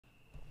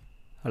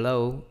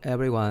Hello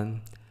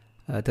everyone.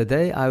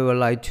 Today I would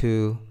like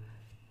to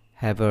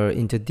have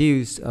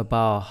introduce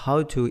about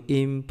how to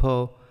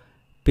import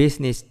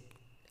business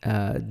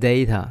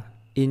data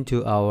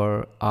into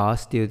our R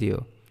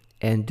Studio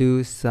and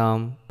do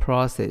some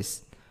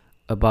process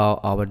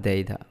about our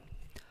data.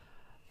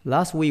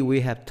 Last week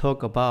we have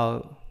talked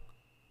about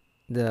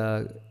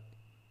the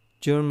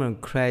German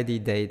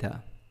credit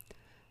data.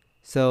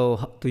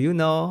 So do you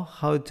know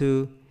how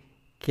to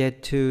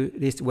get to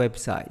this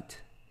website?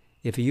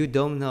 If you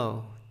don't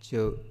know,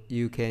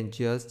 you can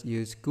just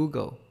use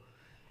Google.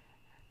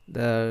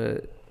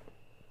 The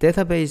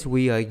database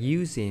we are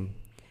using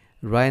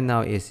right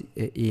now is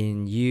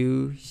in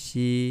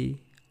UCI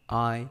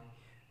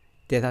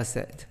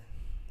dataset.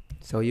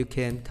 So you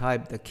can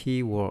type the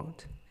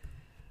keyword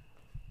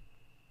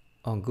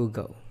on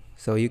Google.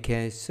 So you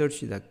can search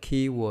the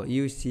keyword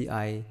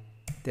UCI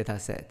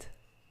dataset.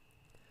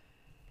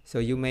 So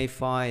you may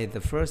find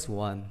the first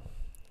one,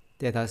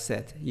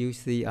 dataset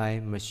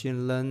UCI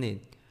machine learning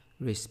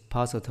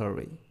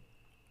repository.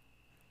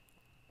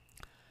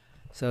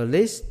 So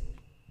this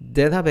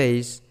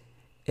database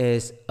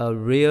is a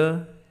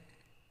real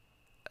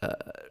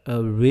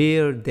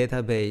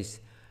database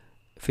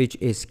which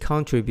is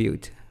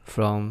contributed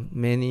from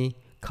many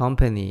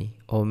company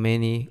or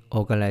many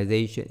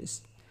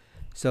organizations.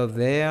 So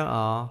there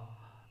are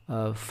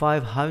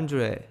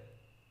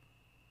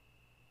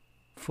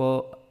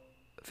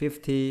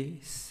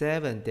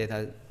 557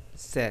 data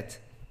set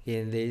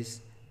in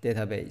this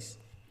database.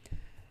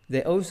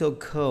 They also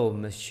call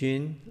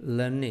machine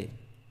learning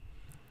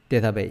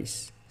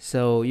database.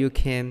 So you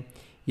can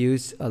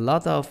use a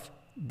lot of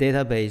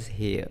database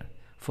here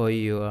for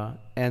your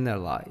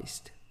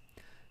analyzed.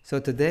 So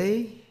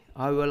today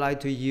I would like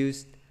to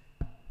use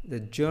the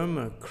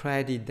German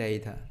credit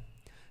data.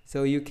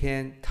 So you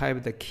can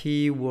type the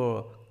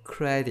keyword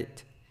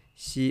credit,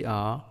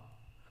 CR,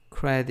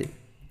 credit,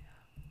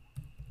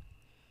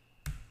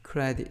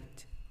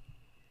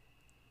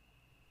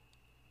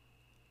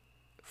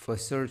 for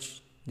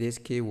search this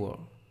keyword.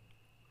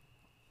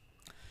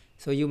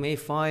 So you may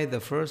find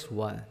the first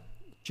one,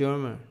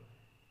 German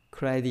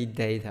credit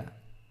data.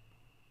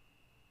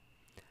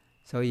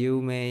 So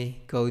you may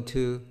go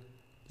to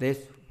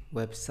this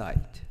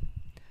website.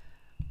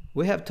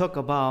 We have talked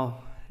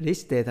about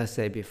this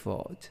dataset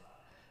before.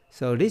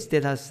 So this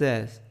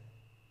dataset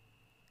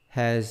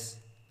has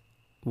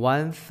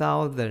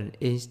 1,000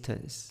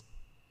 instances,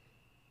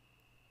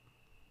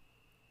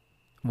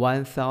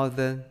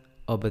 1,000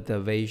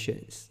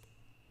 observations,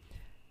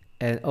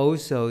 and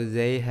also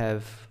they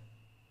have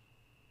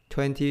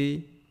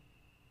 20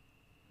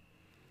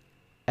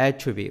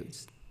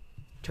 attributes,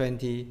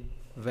 20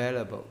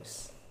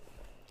 variables.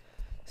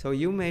 So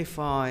you may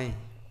find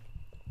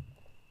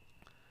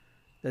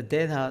the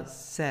data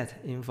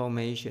set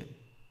information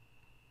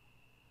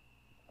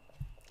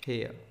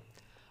here.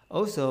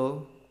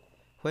 Also,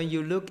 when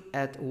you look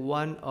at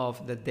one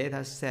of the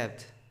data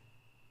set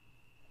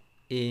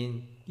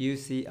in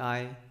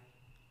UCI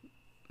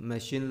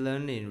machine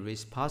learning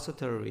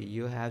repository,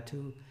 you have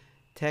to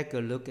take a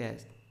look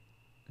at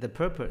the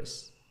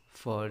purpose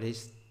for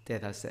this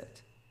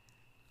dataset.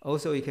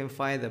 Also, you can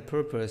find the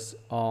purpose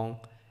on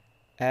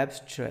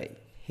abstract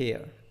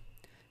here.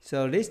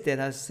 So this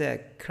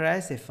dataset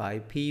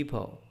classifies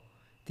people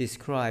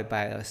described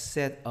by a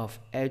set of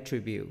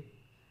attributes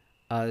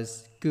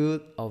as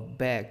good or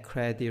bad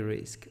credit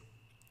risk.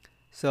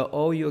 So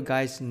all you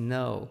guys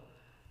know,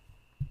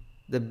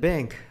 the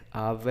bank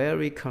are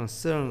very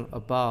concerned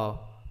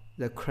about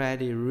the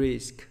credit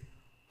risk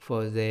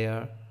for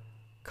their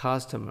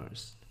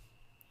customers.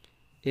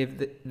 If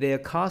their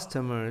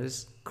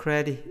customers'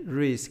 credit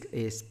risk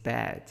is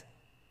bad,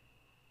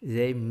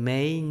 they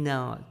may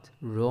not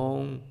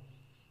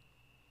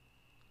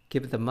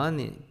give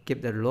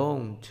the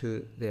loan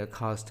to their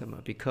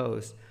customer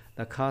because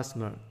the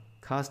customer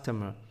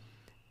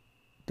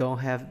don't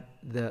have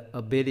the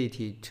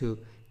ability to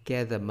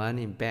get the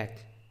money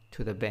back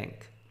to the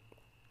bank.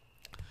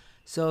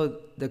 So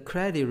the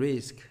credit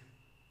risk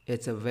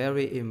is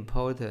very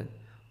important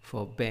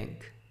for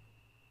bank.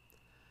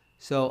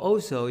 So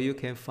also you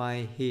can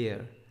find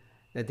here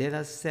the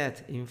data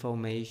set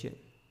information.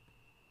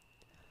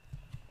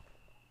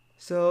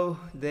 So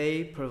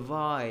they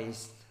provide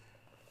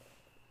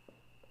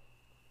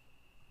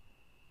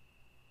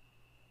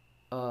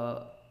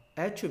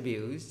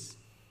attributes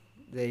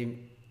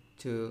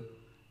to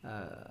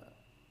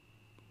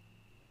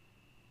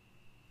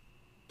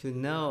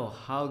know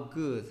how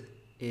good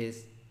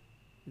is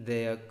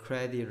their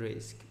credit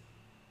risk.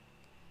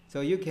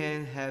 So you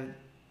can have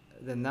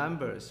the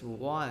numbers.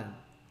 1,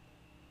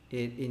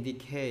 it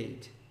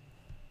indicates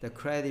the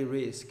credit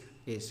risk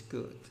is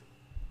good.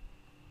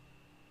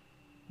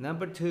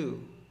 Number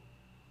 2,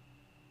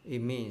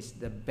 it means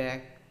the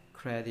bad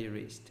credit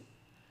risk.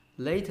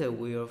 Later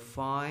we'll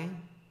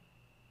find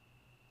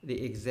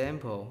the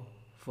example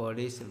for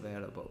these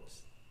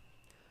variables.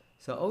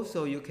 So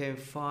also you can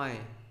find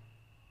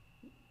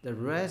the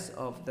rest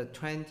of the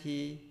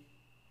 20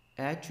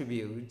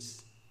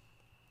 attributes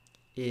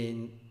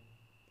in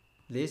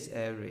this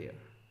area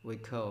we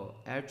call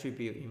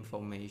attribute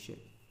information.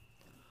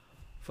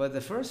 For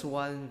the first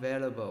one,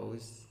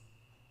 variables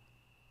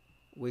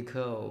we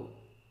call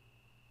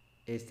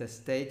is the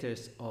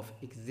status of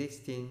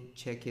existing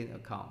checking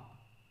account.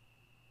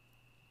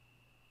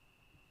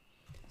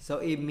 So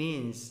it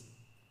means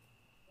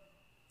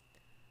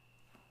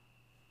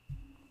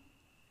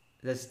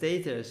the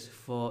status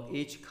for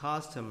each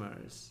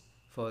customers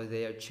for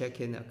their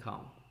checking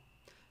account.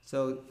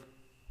 So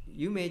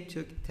you may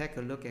take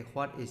a look at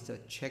what is the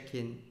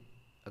checking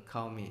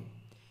account mean.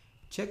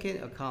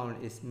 Checking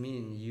account is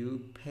mean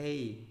you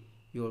pay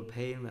your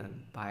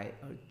payment by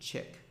a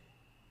check.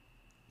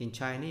 In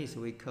Chinese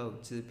we call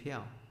支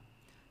票.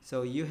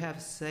 So you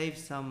have saved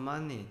some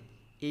money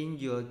in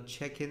your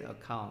checking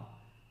account,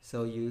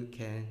 so you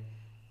can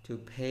to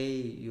pay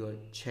your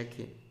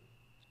checking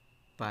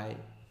by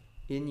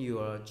in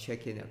your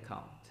checking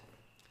account.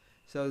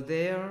 So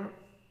there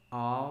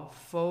are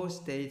 4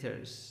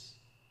 status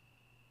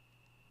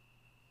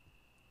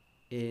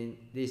in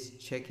this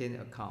checking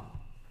account.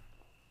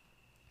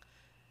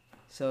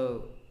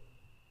 So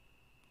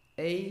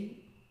A11,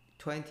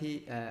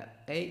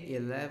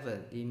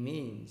 it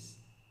means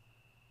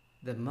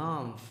the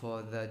amount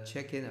for the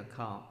checking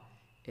account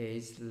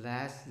is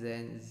less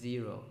than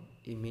 0.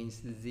 It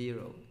means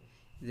 0.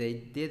 They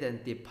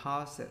didn't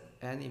deposit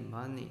any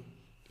money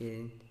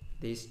in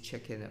this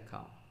checking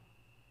account.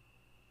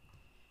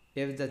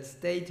 If the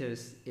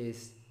status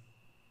is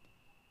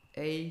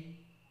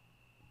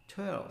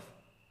A12,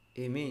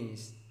 it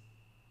means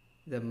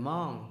the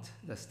amount,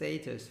 the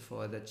status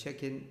for the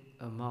checking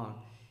amount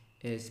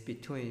is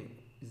between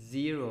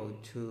 0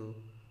 to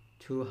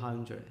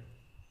 200.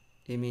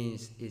 It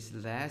means it's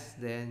less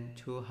than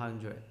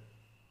 200.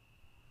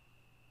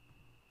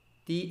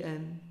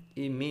 DN,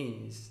 it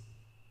means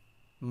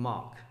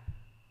mark,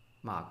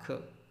 马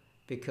克,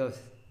 because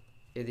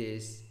it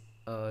is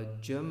a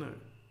German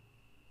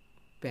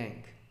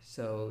bank,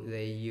 so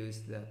they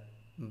use the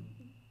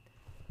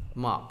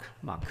mark,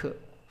 马克,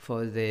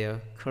 for their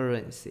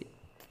currency.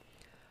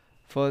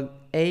 For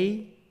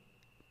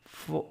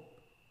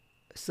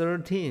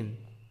A13,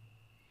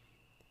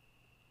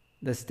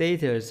 the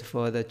status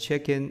for the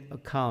checking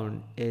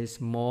account is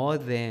more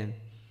than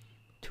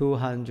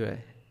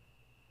 200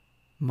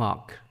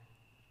 mark.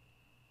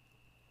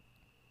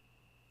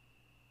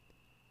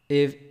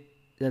 If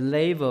the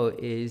label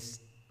is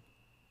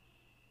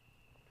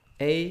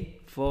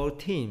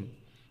A14,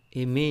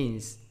 it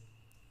means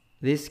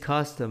this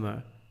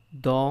customer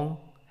don't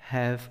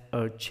have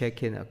a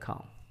checking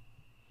account.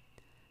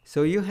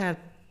 So you have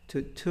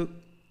to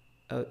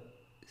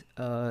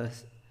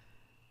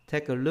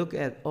take a look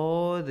at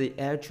all the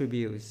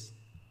attributes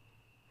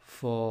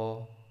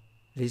for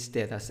this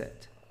data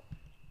set.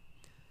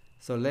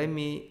 So let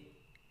me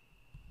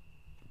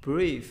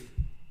briefly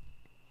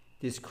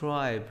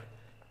describe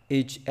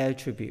each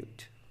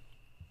attribute.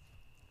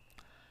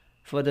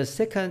 For the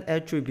second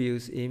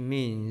attribute, it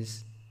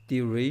means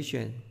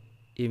duration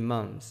in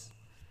months.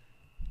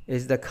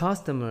 If the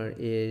customer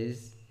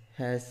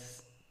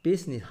has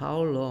business,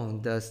 how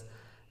long does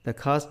the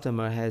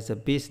customer has a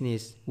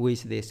business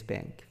with this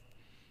bank?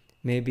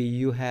 Maybe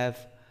you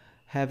have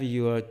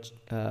your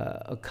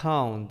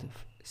account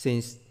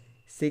since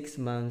 6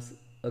 months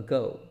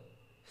ago,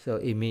 so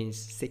it means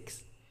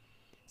 6.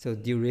 So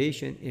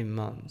duration in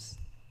months.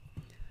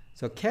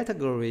 So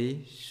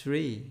category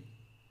 3,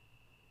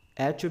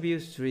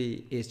 attribute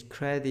 3 is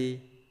credit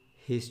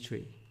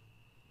history.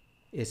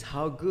 It's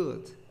how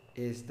good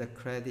is the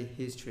credit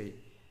history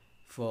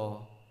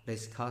for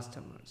these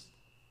customers.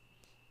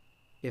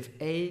 If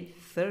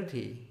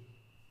A30,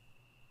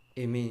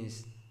 it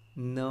means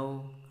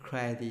no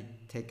credit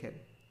taken.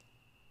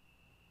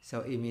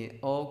 So it means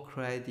all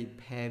credit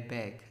paid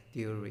back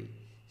during.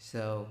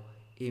 So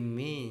it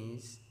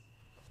means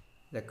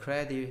the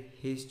credit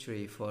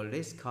history for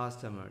this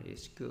customer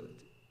is good.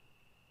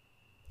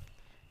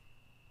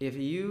 If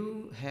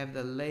you have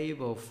the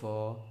label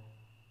for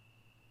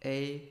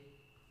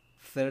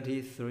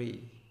A33,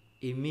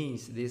 it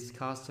means this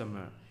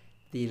customer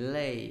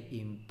delay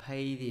in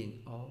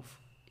paying off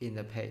in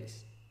the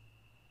past.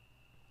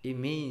 It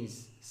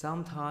means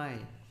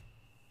sometimes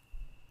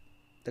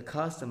the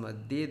customer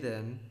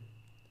didn't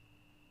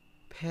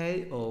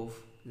pay off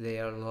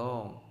their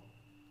loan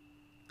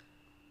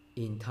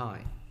in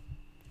time.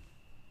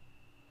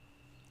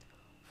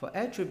 For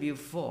attribute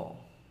 4,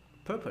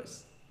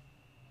 purpose.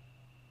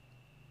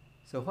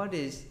 So what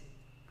is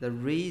the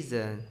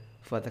reason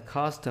for the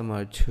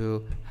customer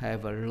to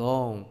have a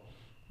loan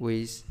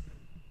with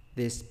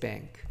this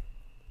bank?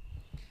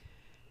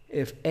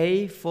 If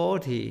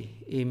A40,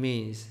 it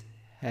means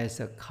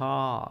has a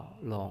car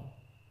loan,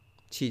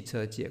 汽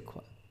车借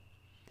款.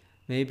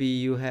 Maybe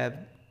you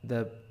have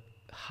the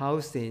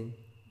housing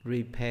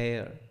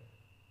repair.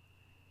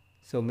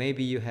 So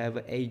maybe you have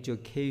an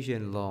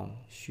education loan,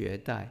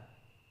 学贷,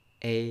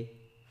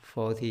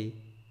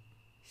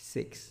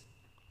 A46.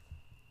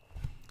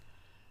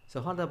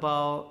 So what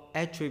about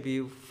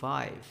attribute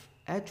 5?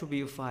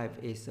 Attribute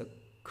 5 is a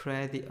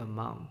credit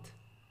amount.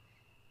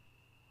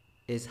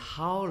 is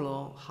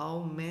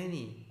how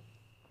many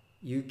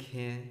you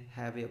can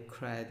have your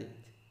credit.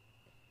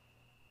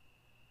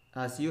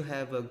 As you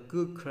have a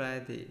good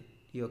credit,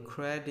 your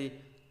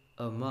credit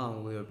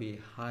amount will be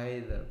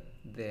higher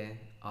than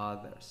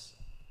others.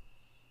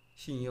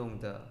 信用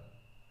的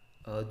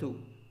额度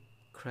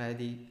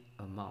credit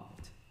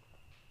amount.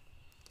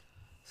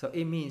 So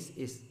it means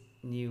it's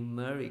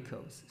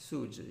numericals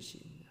数值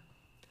型的.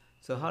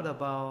 So how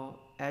about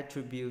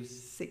attribute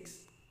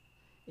 6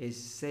 is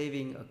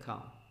saving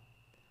account.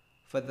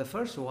 For the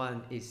first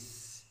one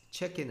is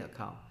checking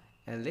account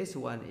and this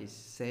one is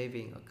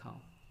saving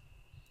account.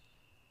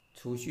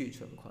 储蓄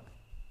存款.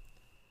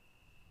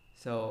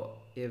 So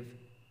if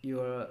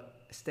your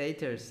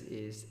status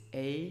is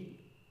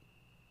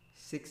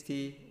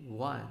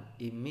A61,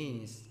 it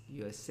means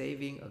your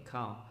saving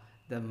account,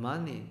 the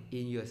money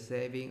in your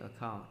saving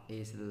account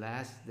is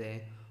less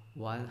than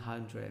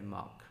 100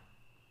 mark.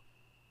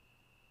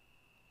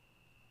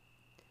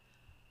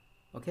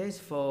 Okay,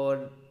 so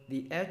for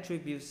the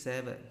attribute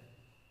 7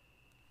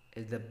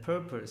 is the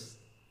purpose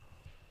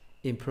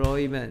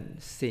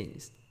employment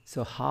since.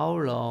 So how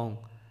long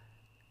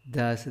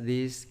does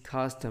this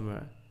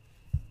customer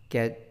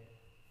get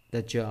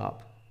the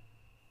job?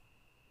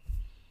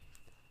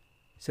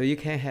 So you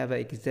can have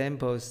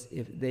examples.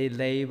 If they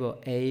label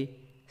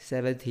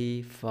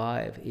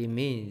A75, it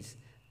means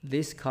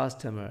this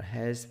customer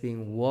has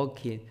been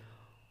working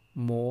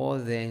more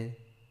than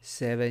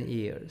 7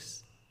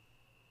 years.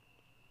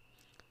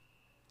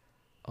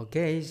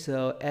 Okay,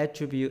 so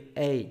attribute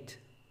 8,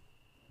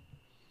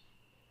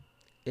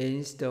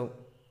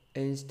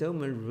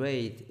 installment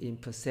rate in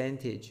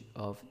percentage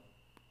of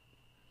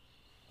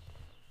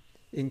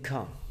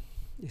income.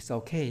 It's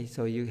okay,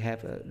 so you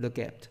have a look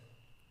at.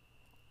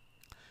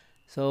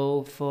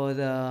 So for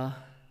the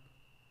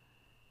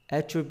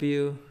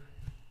attribute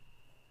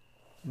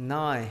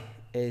 9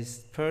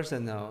 is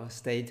personal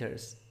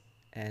status,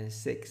 and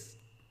 6,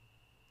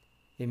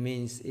 it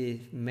means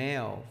if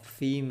male,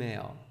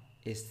 female,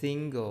 is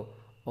single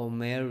or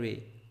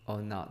married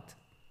or not,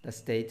 the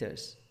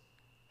status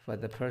for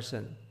the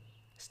person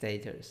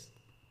status.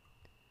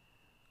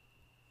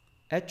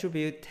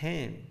 Attribute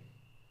 10,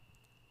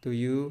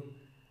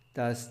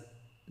 does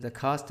the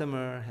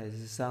customer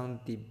has some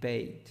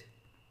debate?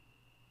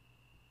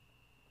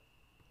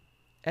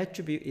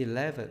 Attribute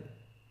 11,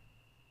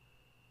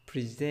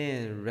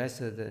 present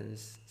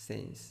residence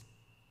since.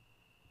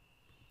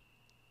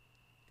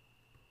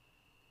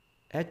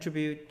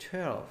 Attribute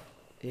 12,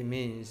 it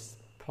means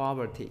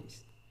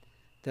properties.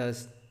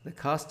 Does the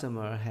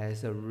customer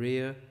has a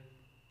real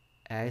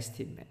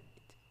estimate?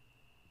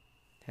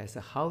 Has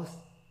a house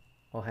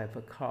or have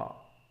a car?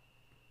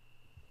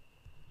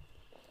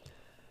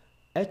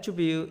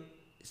 Attribute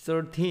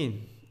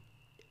 13,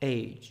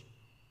 age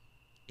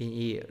in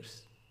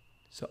years.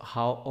 So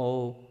how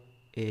old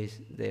is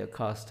their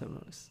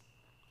customers?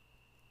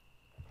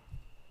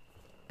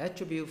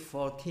 Attribute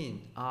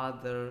 14,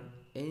 other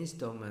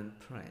installment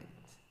plans.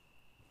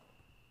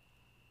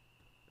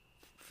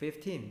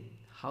 15,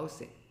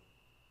 housing.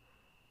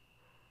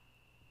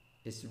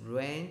 Is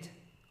rent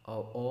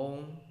or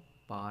owned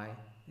by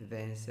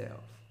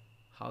themselves.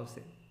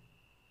 Housing.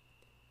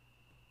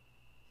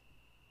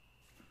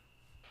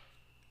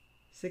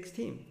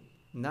 16,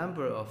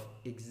 number of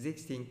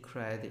existing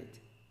credit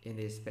in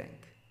this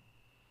bank.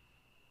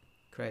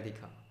 Credit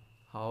card.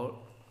 How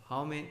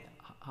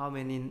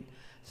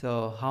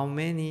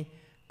many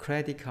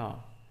credit card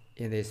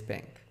in this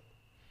bank?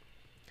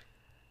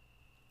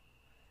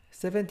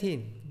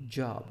 17,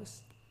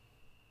 jobs.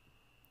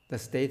 The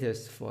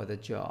status for the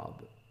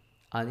job,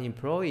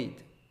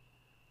 unemployed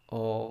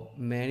or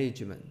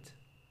management.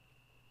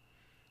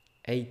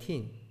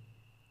 18,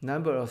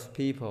 number of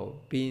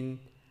people being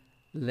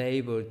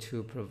labeled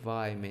to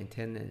provide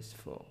maintenance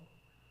for.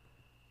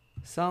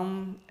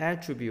 Some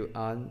attributes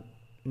are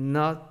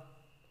not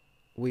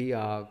we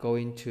are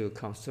going to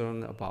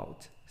concern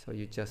about, so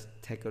you just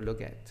take a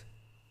look at.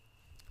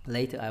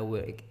 Later I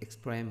will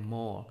explain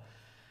more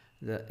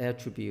the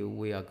attribute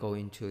we are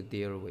going to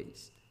deal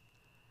with.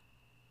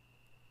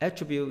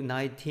 Attribute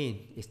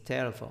 19 is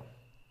telephone.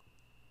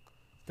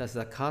 Does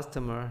the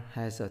customer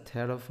has a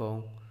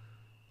telephone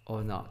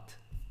or not?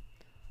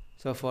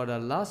 So for the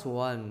last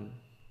one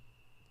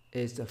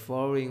is the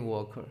foreign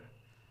worker.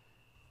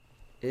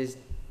 Is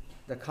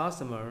the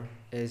customer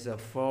is a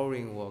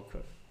foreign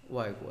worker,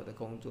 外国的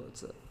工作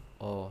者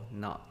or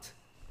not?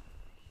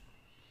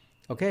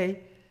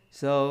 Okay,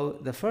 so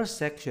the first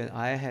section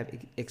I have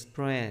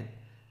explained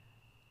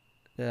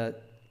the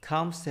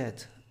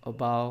concept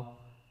about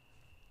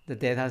the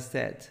data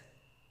set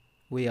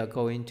we are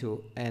going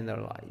to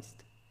analyze.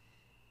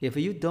 If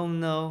you don't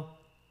know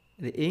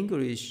the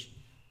English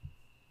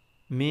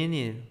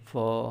meaning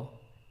for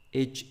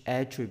each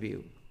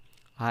attribute,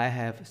 I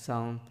have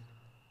some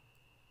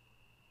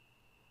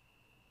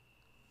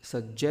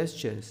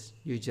suggestions.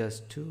 You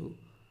just to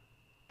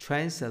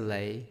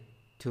translate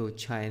to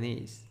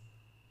Chinese.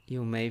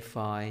 You may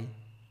find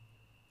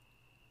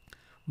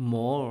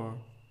more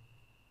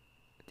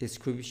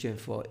description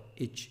for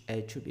each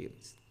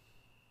attribute.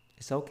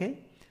 It's okay.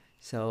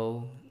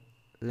 So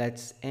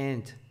let's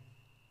end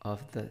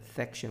of the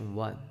section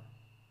 1.